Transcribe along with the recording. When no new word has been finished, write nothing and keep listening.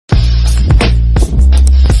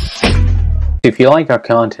If you like our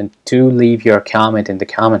content, do leave your comment in the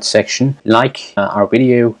comment section, like our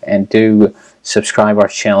video, and do subscribe our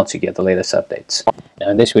channel to get the latest updates.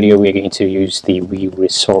 Now in this video we are going to use the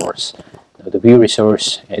Vue-resource. The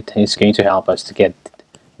Vue-resource, it is going to help us to get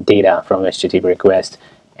data from HTTP request,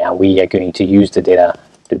 and we are going to use the data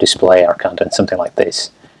to display our content, something like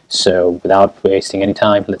this. So without wasting any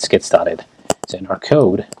time, let's get started. So in our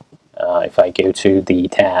code, if I go to the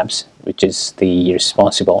tabs, which is the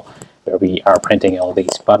responsible where we are printing all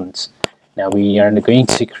these buttons, now we are going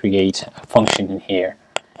to create a function in here.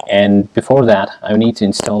 And before that, I need to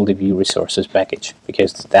install the Vue-resources package,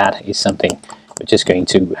 because that is something which is going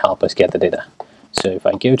to help us get the data. So if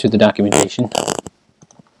I go to the documentation,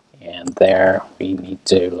 and there we need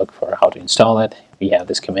to look for how to install it. We have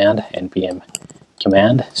this command, npm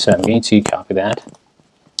command. So I'm going to copy that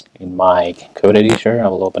in my code editor. I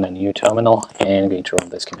will open a new terminal and I'm going to run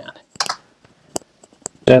this command.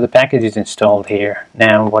 So the package is installed here.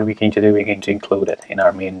 Now what we're going to do, we're going to include it in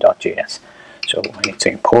our main.js. So I need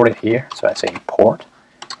to import it here. So I say import,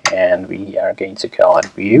 and we are going to call it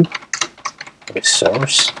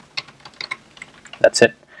Vue-resource. That's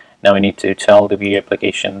it. Now we need to tell the Vue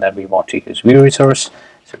application that we want to use Vue-resource.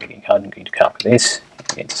 So I'm going to copy this. I'm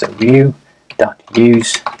going to say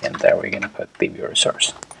vue.use, and there we're going to put the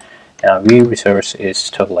Vue-resource. Now Vue-resource is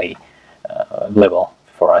totally available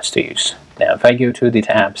for us to use. Now if I go to the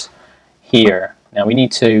tabs here, now we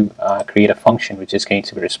need to create a function which is going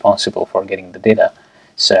to be responsible for getting the data.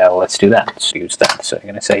 So let's do that. Let's use that. So I'm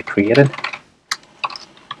going to say created,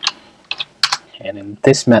 and in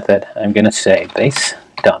this method I'm going to say this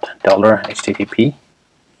 $HTTP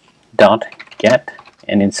 .get,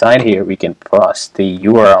 and inside here we can pass the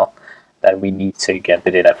URL that we need to get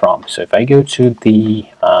the data from. So if I go to the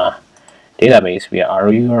database, our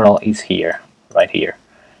URL is here, right here.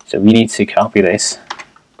 So we need to copy this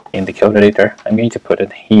in the code editor. I'm going to put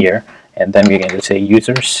it here, and then we're going to say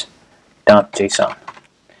users.json.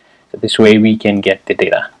 So this way we can get the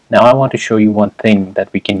data. Now I want to show you one thing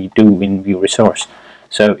that we can do in Vue-resource.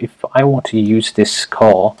 So if I want to use this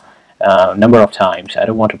call number of times, I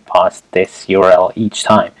don't want to pass this URL each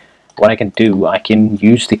time. What I can do, I can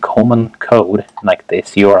use the common code like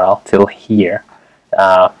this URL till here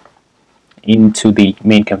into the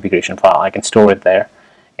main configuration file. I can store it there,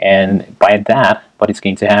 and by that what is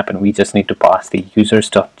going to happen, we just need to pass the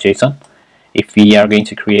users.json. If we are going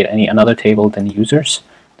to create another table than users,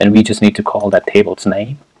 then we just need to call that table's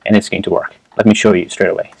name and it's going to work. Let me show you straight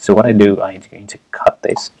away. So what I do, I'm going to cut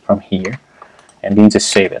this from here and then just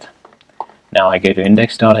save it. Now I go to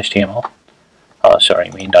index.html,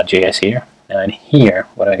 main.js here. Now in here,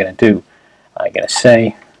 what I'm going to do, I'm going to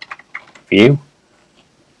say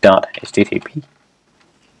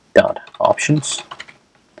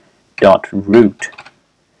vue.http.options.root,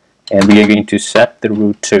 and we are going to set the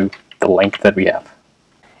root to the link that we have.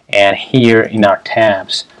 And here in our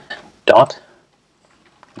tabs,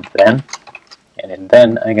 then, and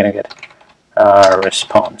then I'm going to get a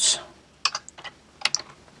response.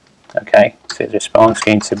 Okay, so the response is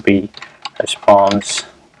going to be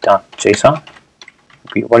response.json.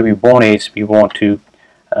 What we want is, we want to,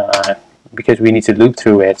 because we need to loop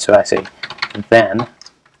through it, so I say then,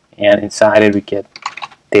 and inside it we get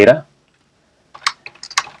data.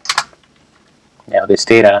 Now this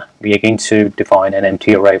data, we are going to define an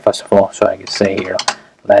empty array first of all. So I can say here,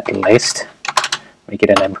 let list, make it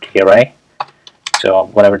an empty array. So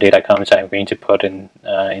whatever data comes, I'm going to put in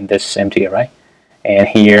this empty array. And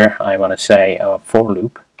here I want to say a for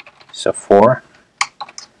loop. So for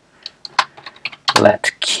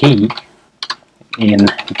let key in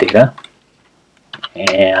data,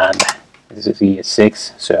 and this is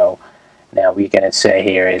ES6. So now we're going to say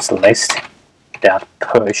here is list dot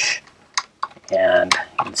push, and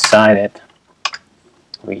inside it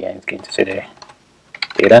we are going to say the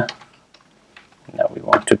data. Now we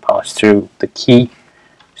want to pass through the key,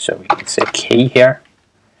 so we can say key here,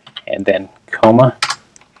 and then comma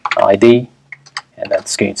ID, and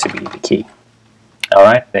that's going to be the key.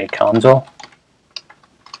 Alright, the console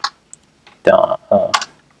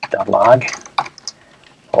log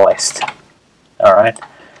list. Alright,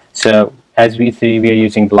 so as we see, we are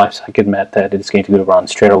using the lifecycle method. It's going to run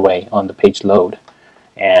straight away on the page load,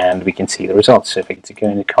 and we can see the results. So if I go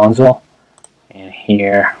into console, and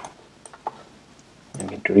here I'm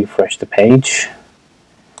going to refresh the page,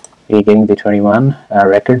 we're getting the 21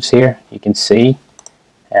 records here. You can see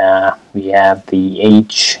we have the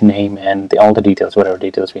age, name, and all the details, whatever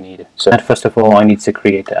details we need. So first of all, I need to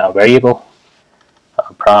create a variable,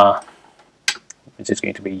 which is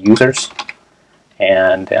going to be users,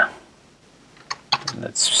 and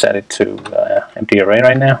let's set it to empty array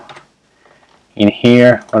right now. In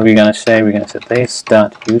here, what are we going to say? We're going to say this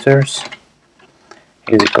dot users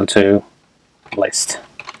is equal to list.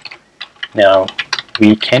 Now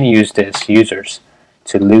we can use this users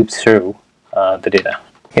to loop through the data.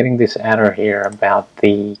 Getting this error here about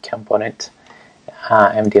the component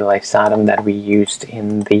MD list item that we used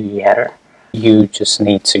in the header. You just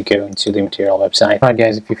need to go into the material website. Alright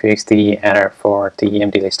guys, if you fix the error for the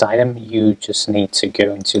MD list item, you just need to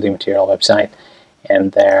go into the material website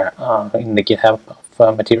and there in the GitHub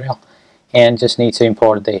of material, and just need to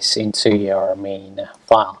import this into your main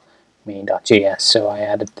file, main.js. So I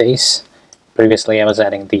added this. Previously I was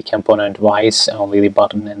adding the component wise, only the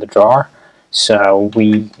button and the drawer. So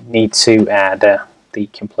we need to add the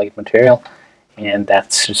complete material, and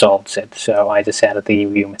that resolves it. So I just added the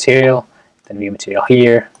view material, then view material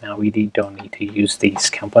here. Now we don't need to use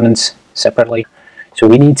these components separately. So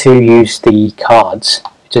we need to use the cards,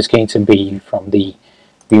 which is going to be from the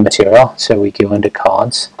view material. So we go into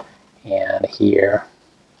cards, and here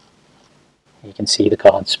you can see the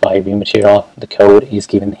cards by view material. The code is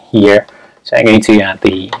given here. So I'm going to add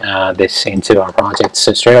the this into our project.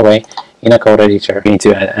 So straight away in a code editor, I'm going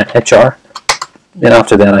to add HR. Then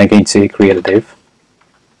after that, I'm going to create a div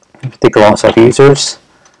with the class of users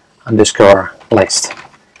underscore list.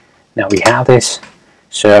 Now we have this.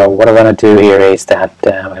 So what I'm going to do here is that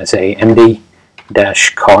I'm going to say md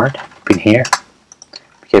dash card in here,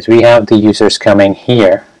 because we have the users coming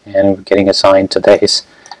here and we're getting assigned to this.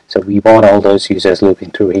 So we want all those users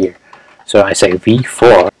looping through here. So I say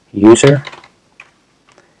v4 user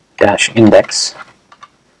dash index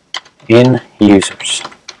in users.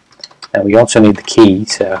 Now we also need the key,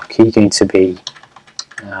 so key is going to be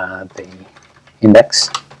the index.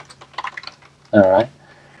 Alright,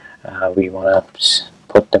 we want to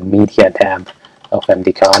put the media tab of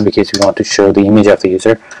MD card because we want to show the image of the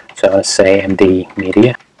user. So I'm going to say MD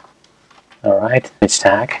media. Alright, image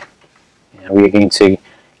tag. And we're going to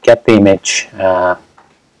get the image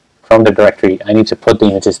from the directory. I need to put the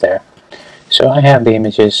images there. So I have the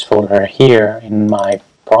images folder here in my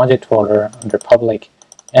project folder under public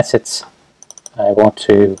assets. I want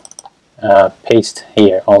to paste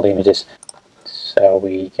here all the images. So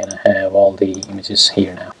we're gonna have all the images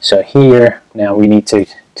here now. So here now we need to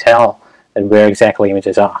tell that where exactly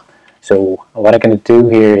images are. So what I'm gonna do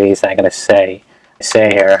here is I'm gonna say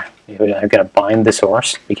here I'm gonna bind the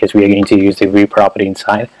source because we are going to use the view property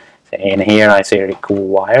inside. So in here I say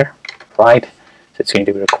require, right? So it's going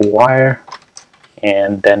to be require,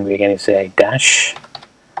 and then we're going to say dash.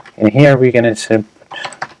 In here we're going to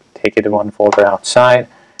take it to one folder outside.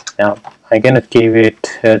 Now I'm going to give it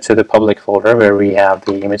to the public folder where we have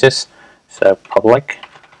the images. So public,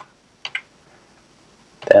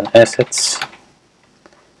 then assets,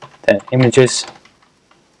 then images,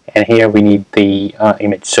 and here we need the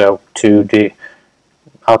image. So to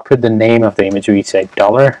output the name of the image, we say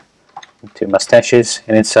 $, to mustaches,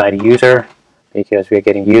 and inside user, because we are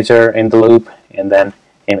getting user in the loop, and then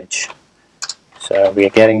image. So we are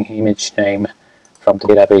getting image name from the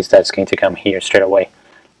database that's going to come here straight away.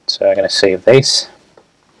 So I'm going to save this.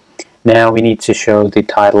 Now we need to show the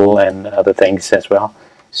title and other things as well.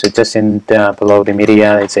 So just in below the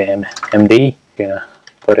media, it's a MD. I'm going to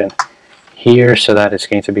put in here so that it's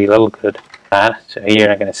going to be a little good. So here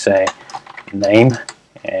I'm going to say name,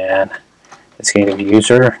 and it's going to be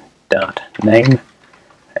user dot name.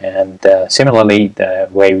 And similarly, the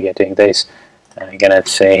way we are doing this, I'm going to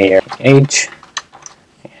say here age,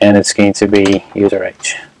 and it's going to be user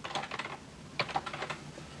age.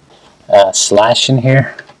 Slash in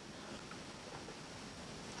here.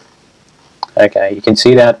 Okay, you can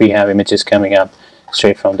see that we have images coming up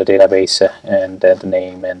straight from the database and the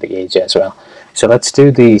name and the age as well. So let's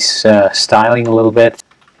do these styling a little bit.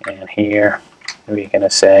 And here we're going to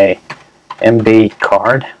say MD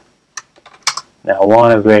card. Now I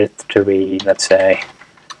want the width to be, let's say,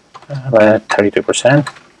 32%.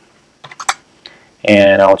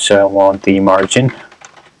 And also I want the margin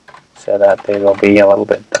so that they will be a little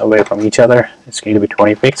bit away from each other. It's going to be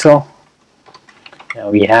 20 pixel. Now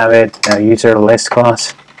we have it, now user list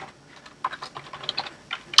class.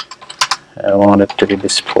 I want it to be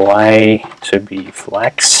display to be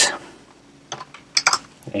flex.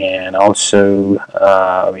 And also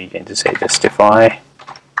we're going to say justify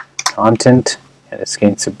content, and it's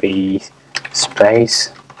going to be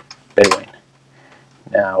space between.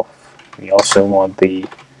 Now we also want the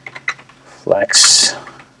flex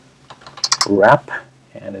wrap,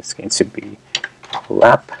 and it's going to be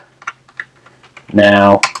wrap.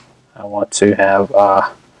 Now I want to have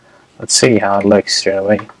let's see how it looks straight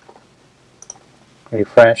away.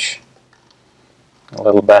 Refresh. A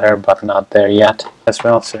little better, but not there yet as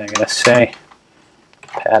well. So I'm going to say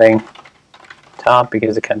padding top,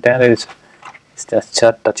 because the content is just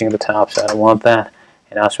touching the top, so I don't want that.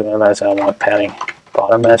 And also realize I want padding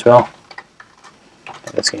bottom as well.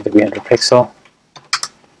 And it's going to be 100 pixel.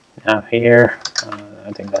 Now here,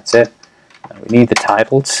 I think that's it. Now we need the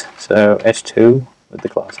titles, so h2 with the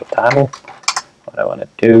class of title. What I want to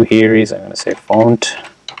do here is I'm going to say font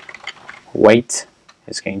weight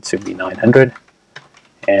is going to be 900,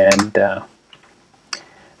 and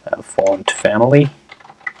font family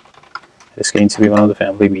is going to be one of the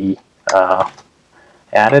family we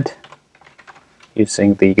added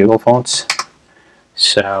using the Google fonts.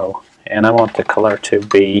 So, and I want the color to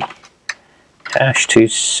be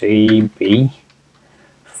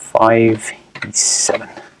 -2CB5E7.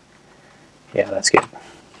 Yeah, that's good.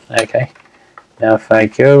 Okay. Now if I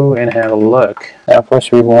go and have a look, now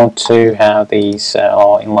first we want to have these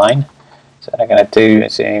all in line. So what I'm going to do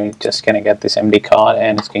is I'm just going to get this MD card,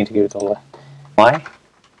 and it's going to give it a Y.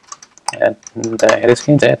 And it is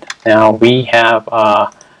going to it. Now we have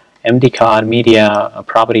MD card media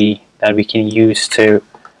property that we can use to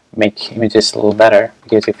make images a little better,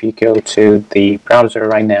 because if you go to the browser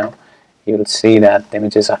right now, you will see that the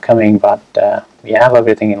images are coming, but we have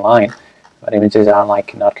everything in line, but images are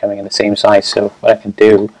like not coming in the same size. So what I can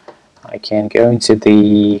do, I can go into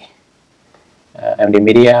the MD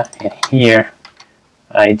media, and here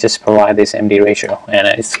I just provide this MD ratio, and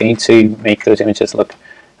it's going to make those images look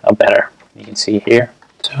better. You can see here.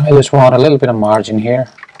 So I just want a little bit of margin here.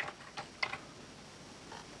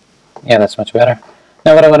 Yeah, that's much better.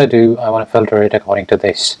 Now what I want to do, I want to filter it according to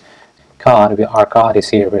this card. Our card is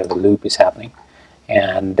here where the loop is happening,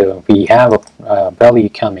 and we have a value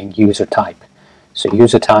coming, user type. So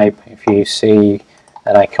user type, if you see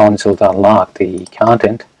that I console.log the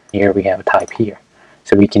content, here we have a type here.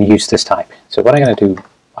 So we can use this type. So what I'm going to do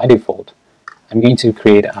by default, I'm going to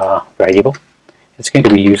create a variable. It's going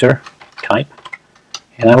to be user type,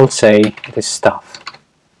 and I will say it is stuff.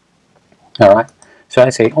 Alright. So I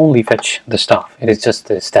say only fetch the stuff. It is just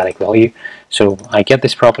the static value. So I get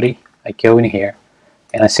this property, I go in here,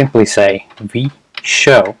 and I simply say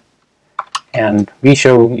vshow, and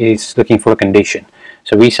vshow is looking for a condition.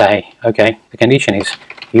 So we say, okay, the condition is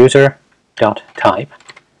user.type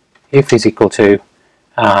if is equal to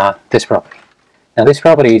this property. Now this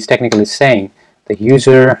property is technically saying the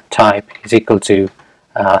user type is equal to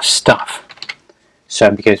stuff.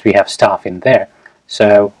 So because we have stuff in there,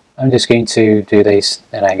 so I'm just going to do this,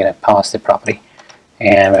 and I'm going to pass the property,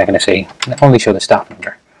 and I'm going to say only show the stuff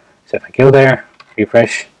number. So if I go there,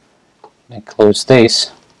 refresh, and close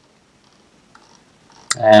this,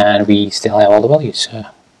 and we still have all the values. So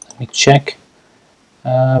let me check.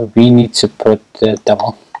 We need to put the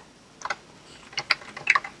double.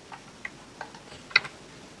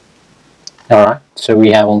 Alright, so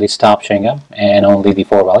we have only stop showing up and only the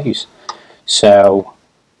 4 values. So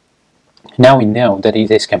now we know that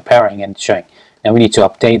it is comparing and showing. Now we need to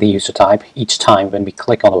update the user type each time when we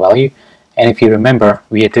click on the value. And if you remember,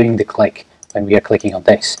 we are doing the click when we are clicking on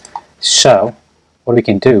this. So what we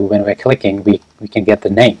can do when we're clicking, we can get the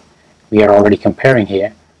name. We are already comparing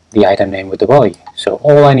here the item name with the value. So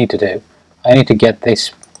all I need to do, I need to get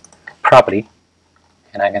this property,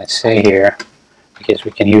 and I'm going to say here, because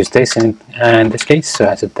we can use this in this case, so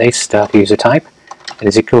as a this.userType, it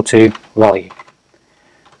is equal to value.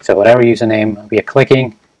 So whatever username we are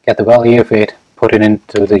clicking, get the value of it, put it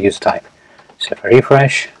into the user type. So if I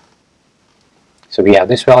refresh, so we have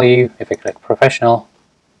this value. If I click professional,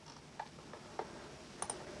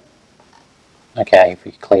 okay, if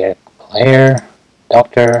we clear player,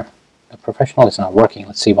 doctor, the professional is not working.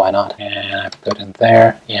 Let's see why not. And I put it in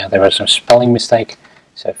there. Yeah, there was some spelling mistake.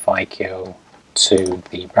 So if I go to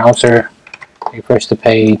the browser, refresh the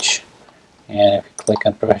page, and if you click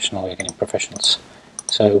on professional, you're getting professionals.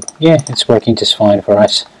 So yeah, it's working just fine for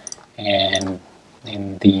us, and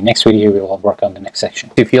in the next video we will work on the next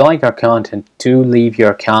section. If you like our content, do leave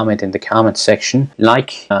your comment in the comment section,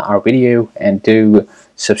 like our video, and do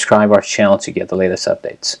subscribe our channel to get the latest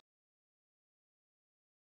updates.